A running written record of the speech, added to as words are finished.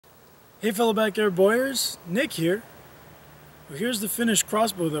Hey fellow backyard boyers, Nick here. Well, here's the finished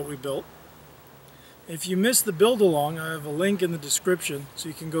crossbow that we built. If you missed the build along, I have a link in the description so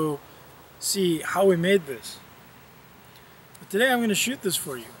you can go see how we made this. But today I'm going to shoot this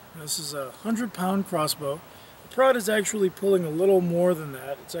for you. This is a 100-pound crossbow. The prod is actually pulling a little more than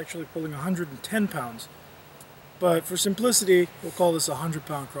that. It's actually pulling 110 pounds. But for simplicity, we'll call this a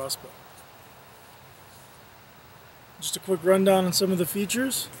 100-pound crossbow. Just a quick rundown on some of the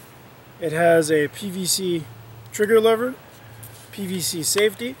features. It has a PVC trigger lever, PVC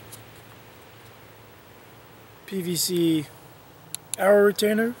safety, PVC arrow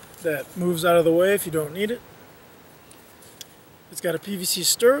retainer that moves out of the way if you don't need it. It's got a PVC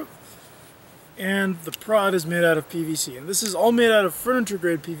stirrup, and the prod is made out of PVC. And this is all made out of furniture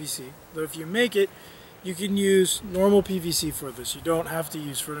grade PVC, though if you make it, you can use normal PVC for this. You don't have to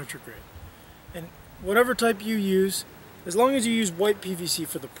use furniture grade. And whatever type you use, as long as you use white PVC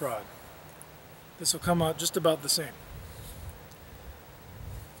for the prod, this will come out just about the same.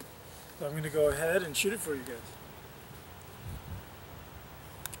 So I'm going to go ahead and shoot it for you guys.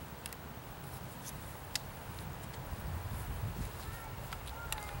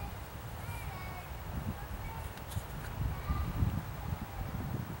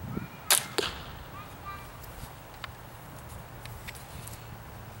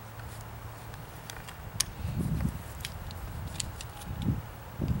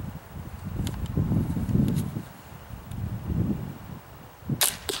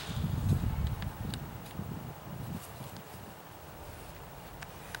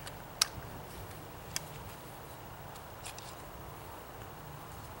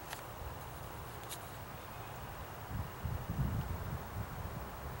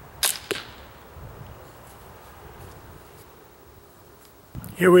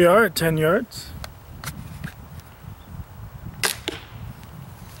 Here we are at 10 yards.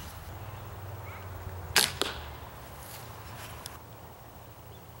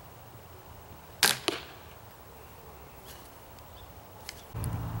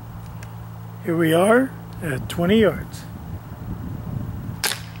 Here we are at 20 yards.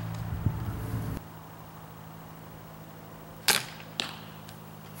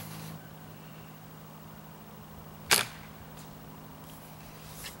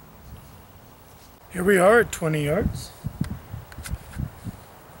 Here we are at 20 yards.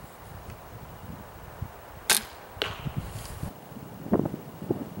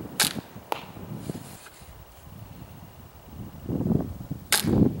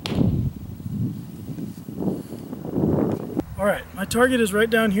 Alright, my target is right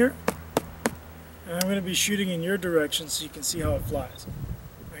down here, and I'm going to be shooting in your direction so you can see how it flies.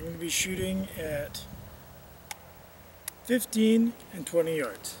 I'm going to be shooting at 15 and 20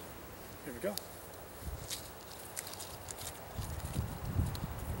 yards. Here we go.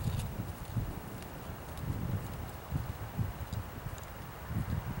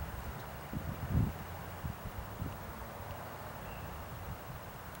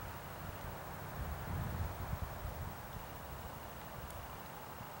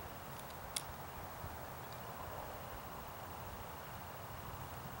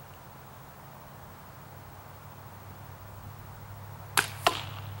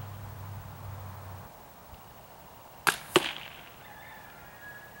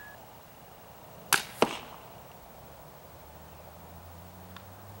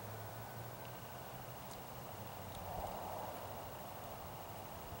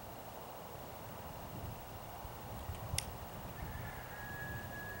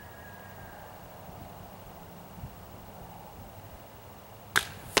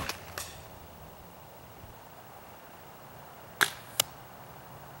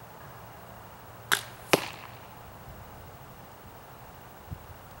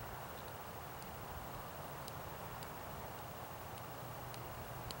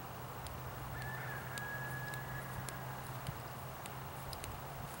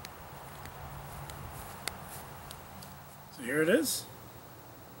 So here it is.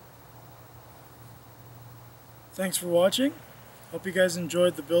 Thanks for watching. Hope you guys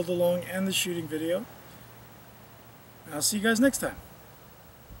enjoyed the build along and the shooting video. And I'll see you guys next time.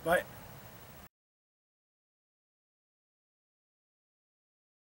 Bye.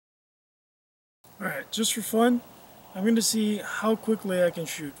 Alright, just for fun, I'm going to see how quickly I can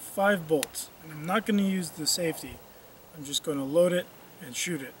shoot 5 bolts. And I'm not going to use the safety. I'm just going to load it and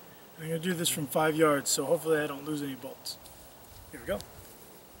shoot it. I'm going to do this from 5 yards, so hopefully I don't lose any bolts. Here we go.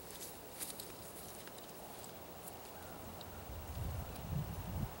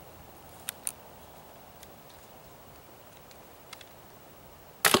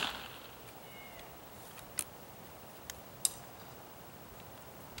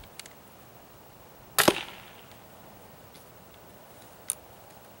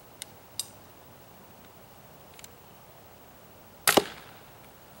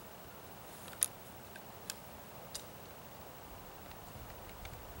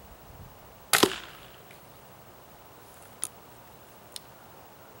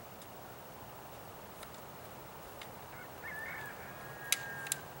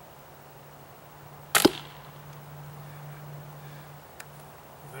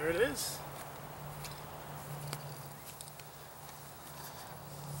 guys.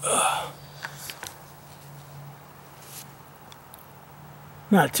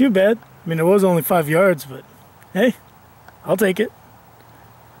 Not too bad. I mean, it was only 5 yards, but hey, I'll take it.